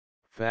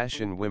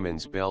Fashion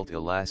women's belt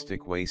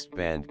elastic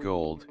waistband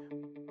gold.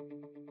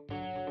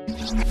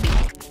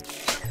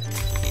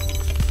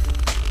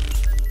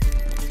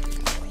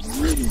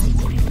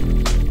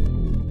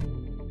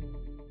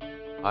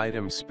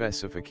 Item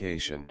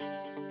specification.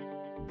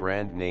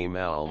 Brand name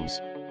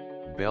Alms,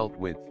 belt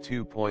width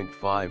 2.5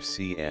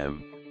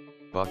 cm,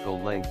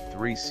 buckle length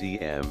 3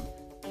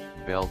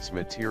 cm, belts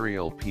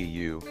material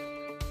PU.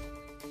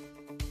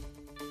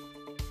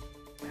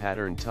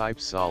 Pattern type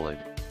solid,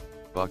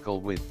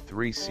 buckle width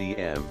 3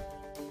 cm,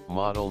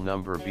 model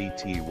number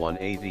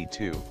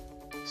BT182,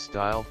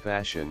 style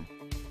fashion,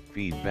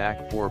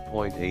 feedback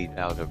 4.8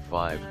 out of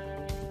 5,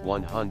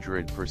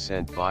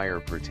 100% buyer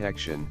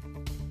protection,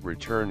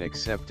 return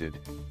accepted,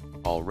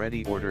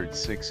 already ordered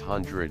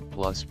 600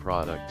 plus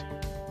product,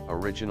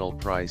 original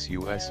price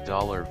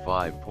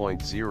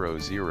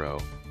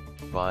 $5.00,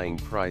 buying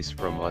price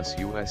from us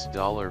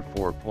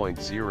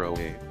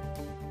 $4.08.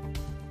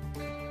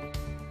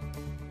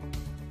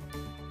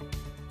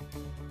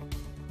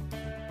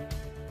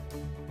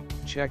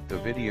 Check the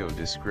video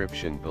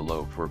description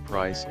below for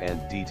price and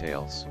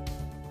details.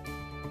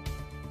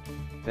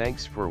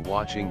 Thanks for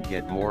watching.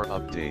 Get more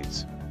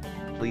updates,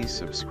 please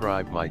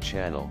subscribe my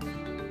channel.